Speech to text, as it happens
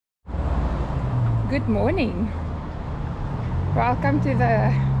Good morning. Welcome to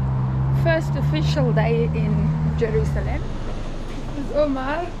the first official day in Jerusalem. It's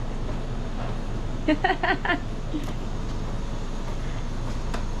Omar. There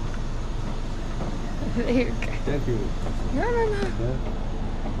you go. Thank you. No.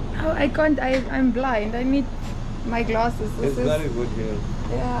 Yeah. Oh, I can't. I'm blind. I need my glasses. It's very good here.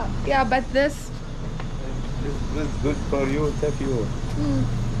 Yeah, but this. This is good for you. Thank you.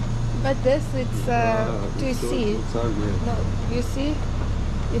 But this, it's to it's see. It's on here. No, you see,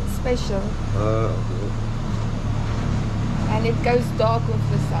 it's special, Okay. and it goes dark with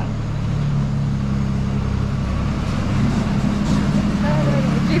the sun. No,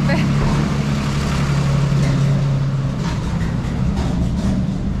 keep it.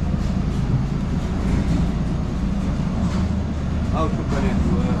 How chocolate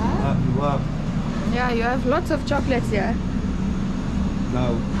you have Yeah, you have lots of chocolates here.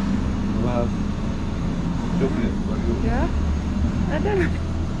 now? You have chocolate for you. Yeah? I don't know.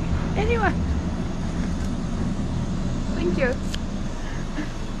 Anyway. Thank you.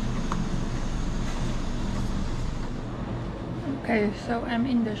 Okay, so I'm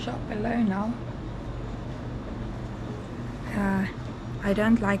in the shop alone now. I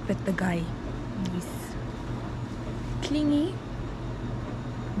don't like that the guy is clingy,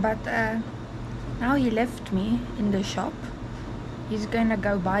 but now he left me in the shop. He's gonna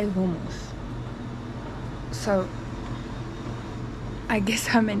go buy hummus. So I guess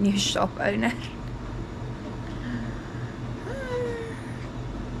I'm a new shop owner.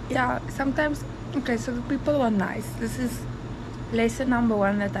 Yeah, sometimes, okay, so the people are nice. This is lesson number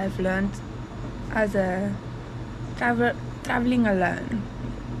one that I've learned as a traveling alone.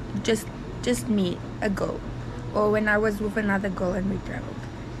 Just me, a girl, or when I was with another girl and we traveled.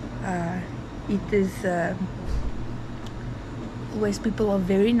 It is always, people are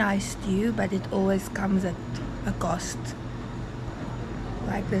very nice to you, but it always comes at a cost.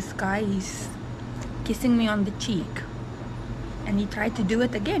 Like this guy, he's kissing me on the cheek, and he tried to do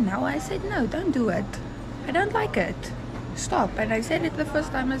it again. Now I said, no, don't do it. I don't like it. Stop. And I said it the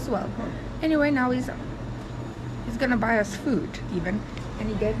first time as well. Anyway, now he's gonna buy us food even, and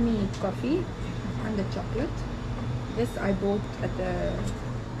he gave me coffee and the chocolate. This I bought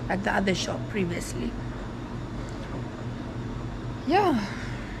at the other shop previously. Yeah.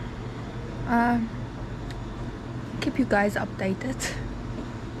 Keep you guys updated.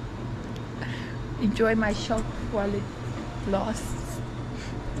 Enjoy my shop while it lasts.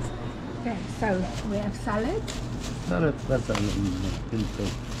 Okay, so we have salad. Salad بس بنته.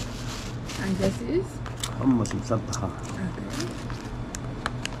 And this is? حمص مسطحة. Okay.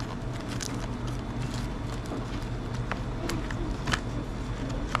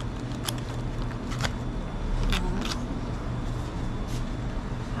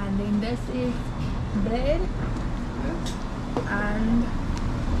 And then this is bread. And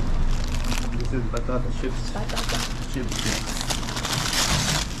This is potato chips. patata. Chips.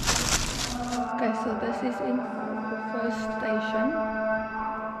 Okay, so this is in the first station.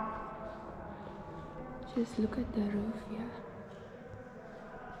 Just look at the roof here.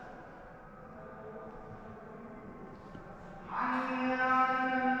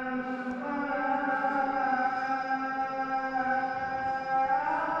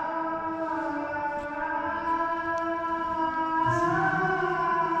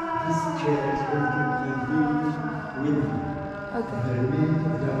 This chair is going to be windy. Okay. The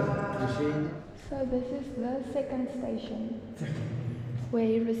remainder of the shade. So this is the second station where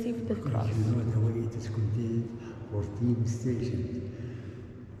he received the cross. You know the way it is contained 14 stations.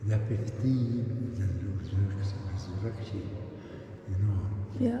 The 15, the resurrection, you know.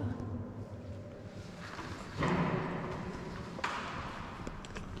 Yeah.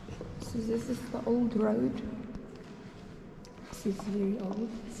 So this is the old road. This is very old.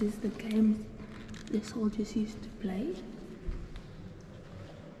 This is the game the soldiers used to play.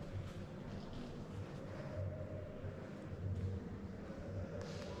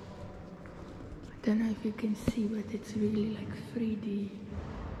 I don't know if you can see, but it's really like 3D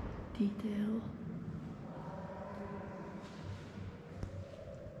detail.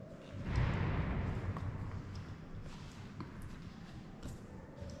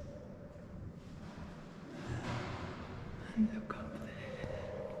 And look up there.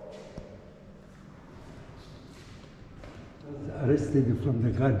 Arrested from the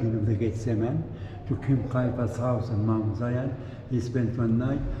Garden of the Gethsemane to King Caiaphas' house in Mount Zion. He spent one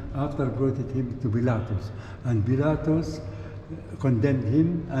night. After brought him to Pilatus, and Pilatus condemned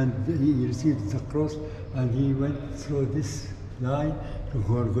him, and he received the cross, and he went through this line to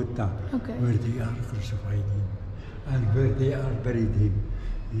Golgotha, Okay. where they are crucified him, and where they are buried him.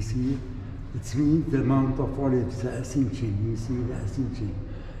 You see, It means the Mount of Olives, the Ascension. You see the Ascension.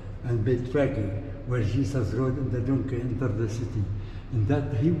 And Bethphage, where Jesus rode in the donkey, entered the city. And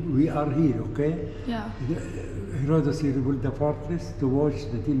that we are here, okay? Yeah. Herodes he built the fortress to watch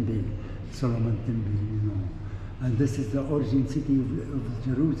the temple, Solomon temple, you know. And this is the origin city of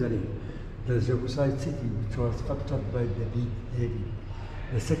Jerusalem, the Jebusite city, which was captured by the David.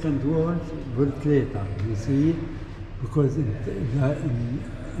 The second was built later, you see, because in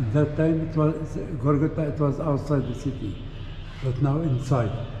that time it was Golgotha, it was outside the city, but now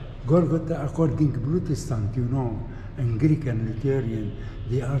inside. Golgotha, according to Protestant, you know, Anglican, Lutheran,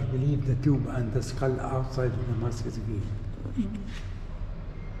 they are believe the tomb and the skull outside the Damascus gate. Mm.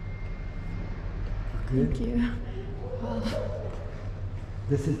 Okay? Thank you. Wow.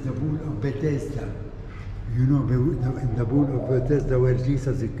 This is the pool of Bethesda. You know, in the pool of Bethesda where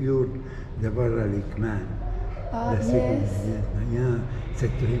Jesus cured the paralytic man. Yes. Yeah,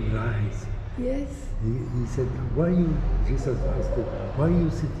 said to him, rise. Yes. He said, why you, Jesus asked him, why you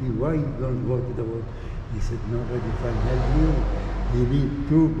sit here, why you don't go to the water? He said, nobody can help you. You need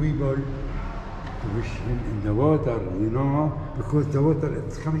two people to push him in the water, you know, because the water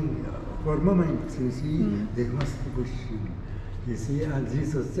is coming for moments, you see, they must push him. You see, and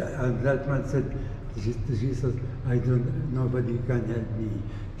Jesus, and that man said to Jesus, nobody can help me.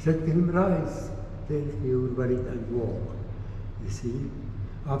 He said to him, rise, take your body and walk. You see,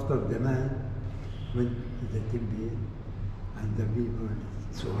 after the man went to the temple and the people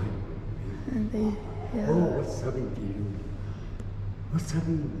saw him. And they, yeah. Oh, what's happened to you? What's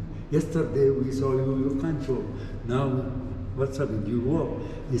happened? Yesterday we saw you, you can't walk. Now, what's happened? You walk.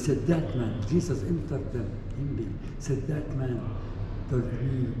 He said, that man, Jesus entered the temple, said, that man told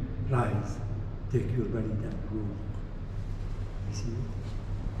me, rise, take your body and walk. You see?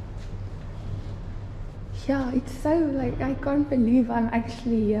 Yeah, it's so like, I can't believe I'm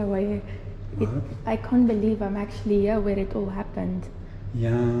actually here where I can't believe I'm actually here where it all happened.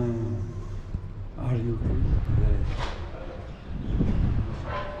 Yeah. Are you good?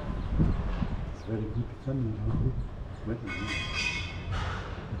 It's very good coming, huh? Very good.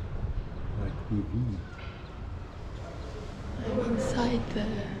 Like TV. I'm inside the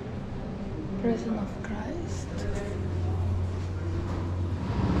prison of Christ.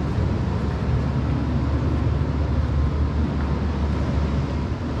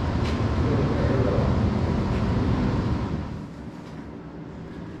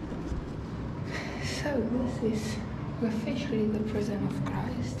 So this is officially the prison of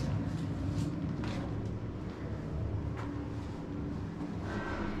Christ.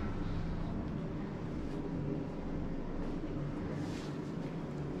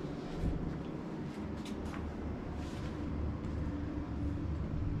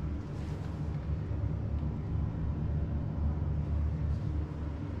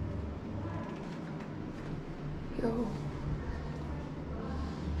 Yo.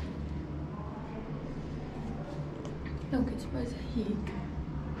 Look, it's mosaic.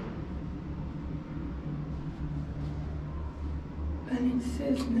 And it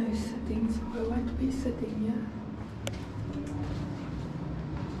says no sitting, so I won't be sitting here.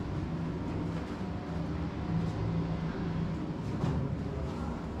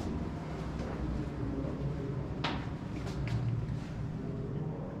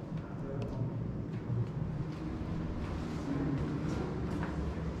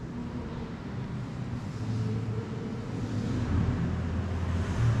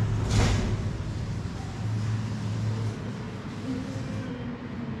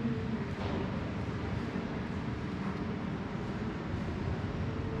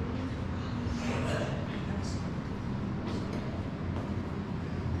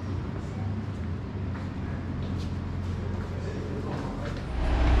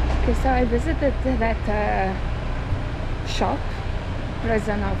 Okay, so I visited that shop,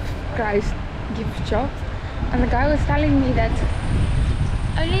 Prison of Christ gift shop, and the guy was telling me that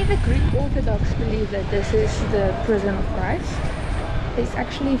only the Greek Orthodox believe that this is the Prison of Christ. There's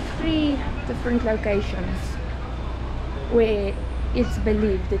actually 3 different locations where it's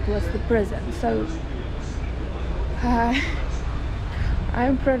believed it was the prison. So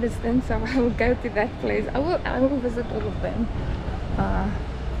I'm Protestant, so I will go to that place. I will visit all of them.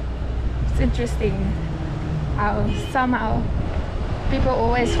 It's interesting how somehow people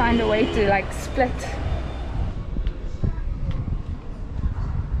always find a way to like split.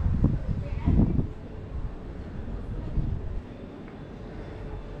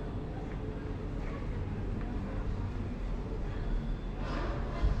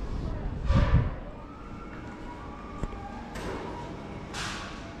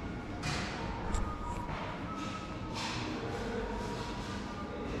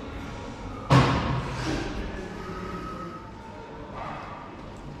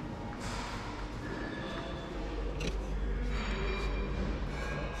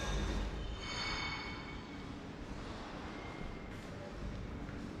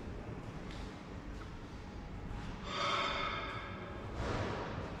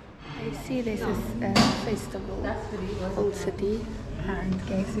 see there's this festival, Old City, and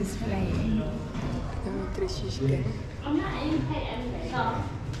Kees is playing the Trishishke.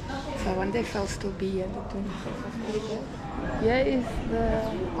 So I wonder if I'll still be here the 25th of April. Here is the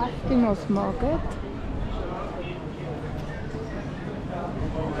Askinos market.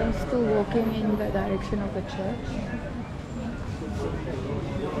 I'm still walking in the direction of the church.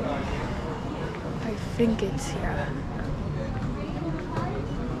 I think it's here.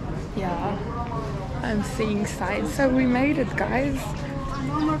 Yeah, I'm seeing signs. So we made it, guys.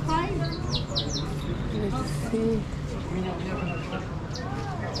 Let's see.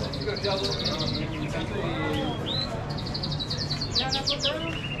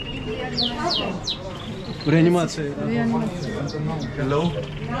 Реанимация. Hello.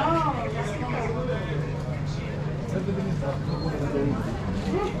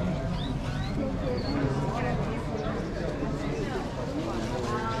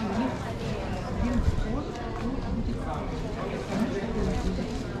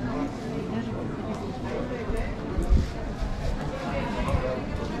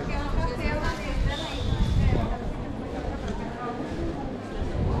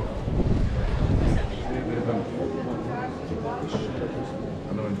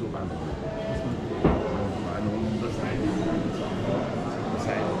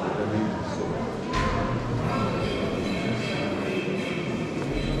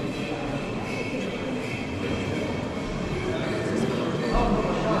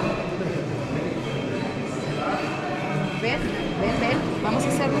 Ven, vamos a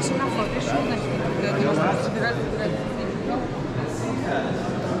hacernos una foto.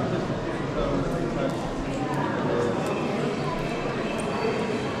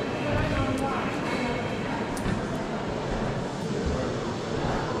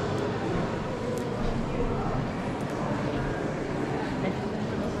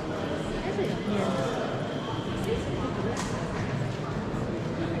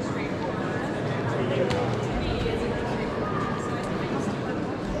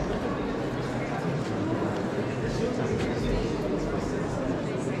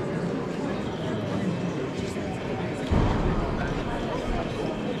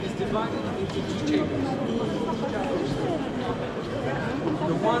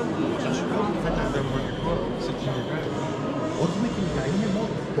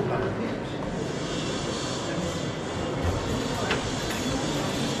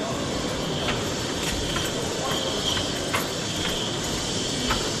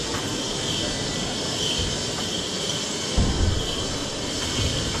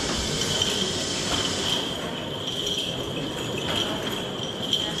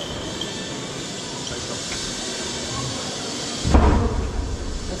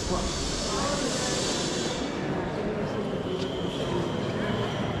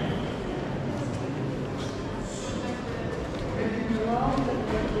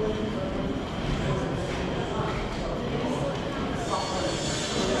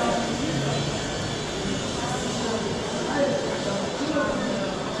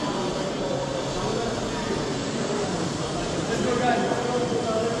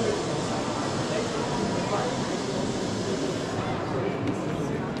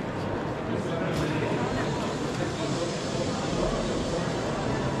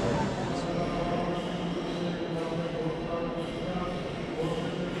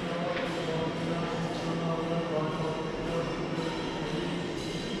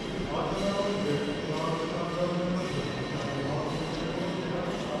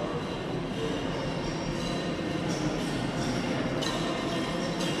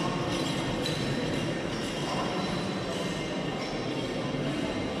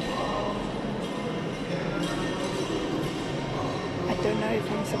 I don't know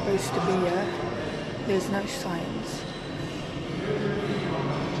if I'm supposed to be here. There's no signs.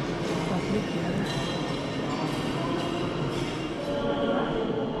 Public here.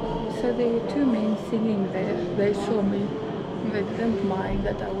 So there were two men singing there. They saw me. They didn't mind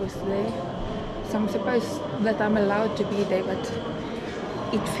that I was there. So I'm supposed that I'm allowed to be there, but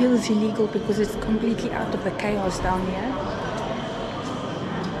it feels illegal because it's completely out of the chaos down here.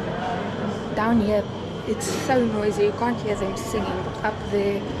 Down here, it's so noisy, you can't hear them singing, but up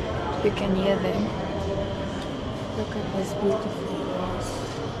there, you can hear them. Look at this beautiful grass.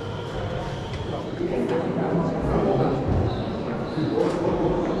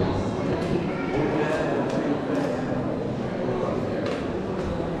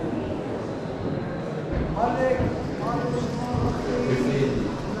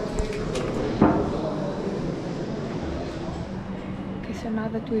 Okay, so now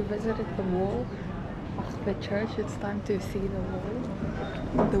that we visited the wall, The church, it's time to see the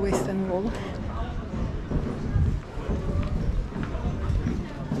wall, the western wall.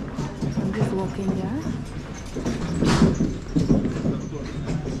 So I'm just walking here.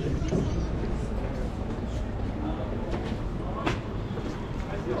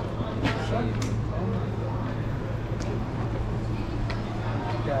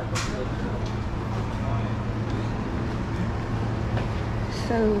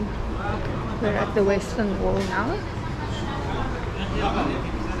 So we're at the western wall now.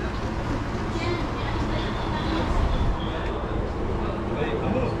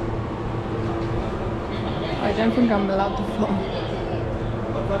 I don't think I'm allowed to film.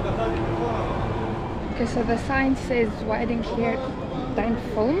 Okay, so the sign says wide and clear, don't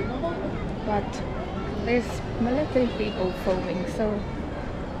film, but there's military people filming, so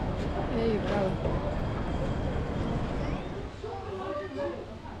there you go.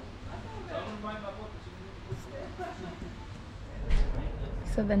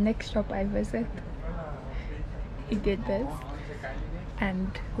 So the next shop I visit, he did this, and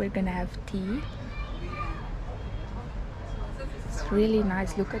we're gonna have tea. It's really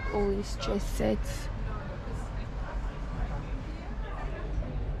nice. Look at all these chess sets.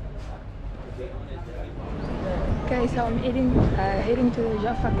 Okay, so I'm heading to the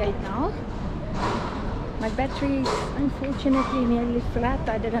Jaffa Gate now. My battery is unfortunately nearly flat.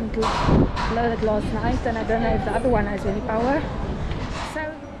 I didn't load it last night, and I don't know if the other one has any power. So,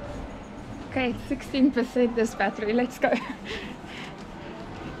 okay, 16% this battery. Let's go.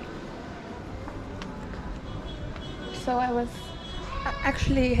 So I was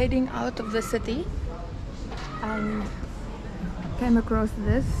actually heading out of the city and came across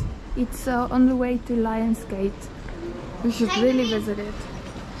this. It's on the way to Lionsgate. We should really visit it.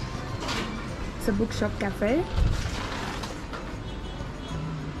 It's a bookshop cafe.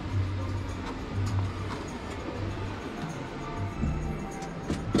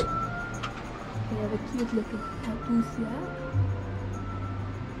 They have a cute little tattoos here.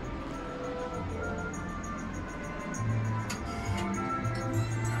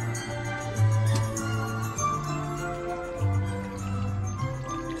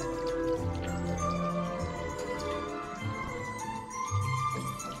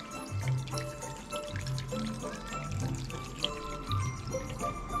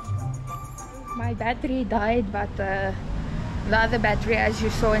 My battery died, but the other battery, as you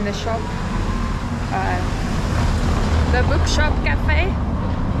saw in the shop, the bookshop cafe,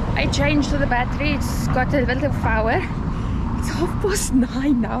 I changed the battery. It's got a bit of power. It's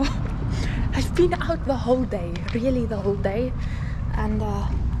 9:30 now. I've been out the whole day, really the whole day, and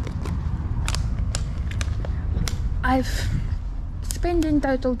I've spent in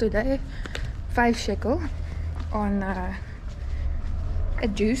total today 5 shekel on a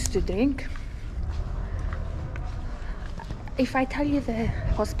juice to drink. If I tell you the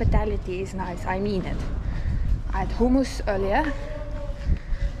hospitality is nice, I mean it. I had hummus earlier.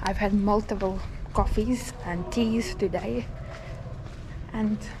 I've had multiple coffees and teas today.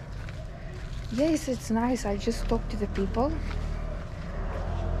 And yes, it's nice. I just talked to the people.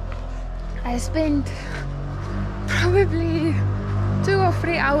 I spent probably 2 or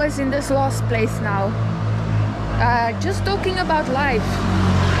 3 hours in this last place now. Just talking about life.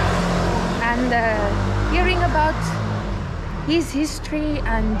 And hearing about his history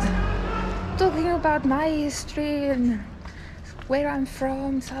and talking about my history and where I'm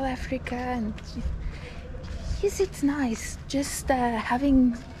from, South Africa, and yes, it's nice just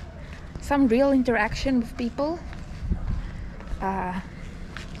having some real interaction with people,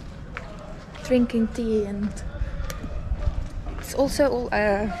 drinking tea, and it's also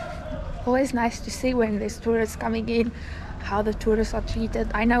always nice to see when there's tourists coming in, how the tourists are treated.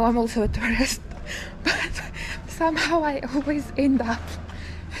 I know I'm also a tourist, but somehow I always end up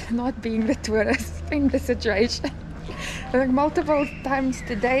not being the tourist in the situation. Like multiple times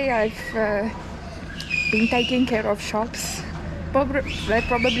today I've been taking care of shops. They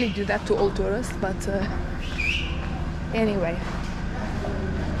probably do that to all tourists, but anyway,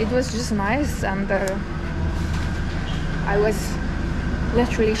 it was just nice, and I was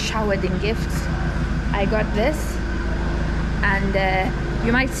literally showered in gifts. I got this, and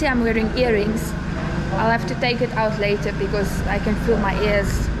you might see I'm wearing earrings. I'll have to take it out later because I can feel my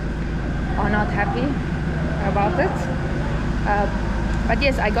ears are not happy about it. But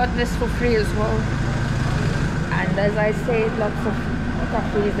yes, I got this for free as well. And as I said, lots of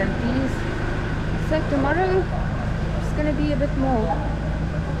coffees and teas. So tomorrow it's going to be a bit more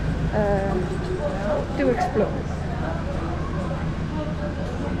to explore.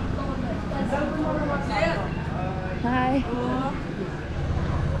 Hi.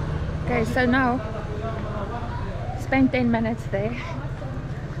 Okay, so now spent 10 minutes there.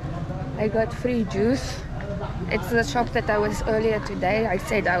 I got free juice. It's the shop that I was earlier today. I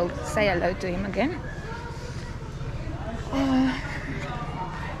said I'll say hello to him again.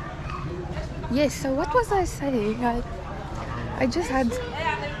 Yes, so what was I saying? I just had...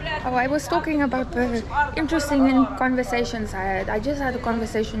 Oh, I was talking about the interesting conversations I had. I just had a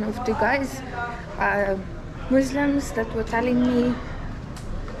conversation with two guys, Muslims, that were telling me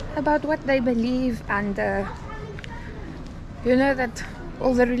about what they believe, and you know that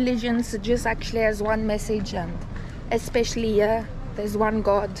all the religions just actually has one message, and especially here, there's one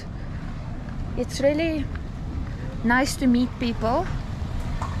God. It's really nice to meet people,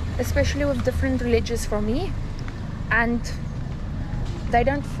 especially with different religions from me, and they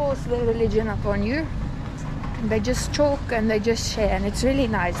don't force their religion upon you. They just talk and they just share, and it's really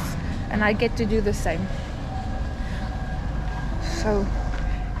nice, and I get to do the same. So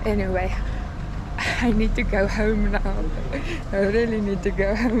anyway, I need to go home now. I really need to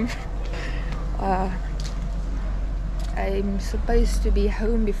go home. I'm supposed to be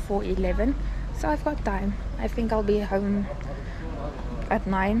home before 11, so I've got time. I think I'll be home at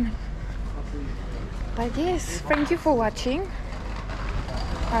 9. But yes, thank you for watching.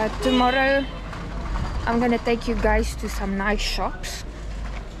 Tomorrow I'm gonna take you guys to some nice shops,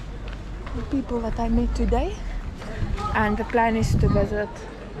 the people that I met today, and the plan is to visit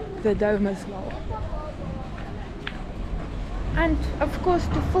the dome as well, and of course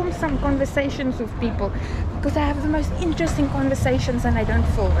to film some conversations with people, because I have the most interesting conversations and I don't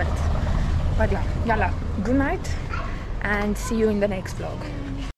film it. But yeah, yalla, good night and see you in the next vlog.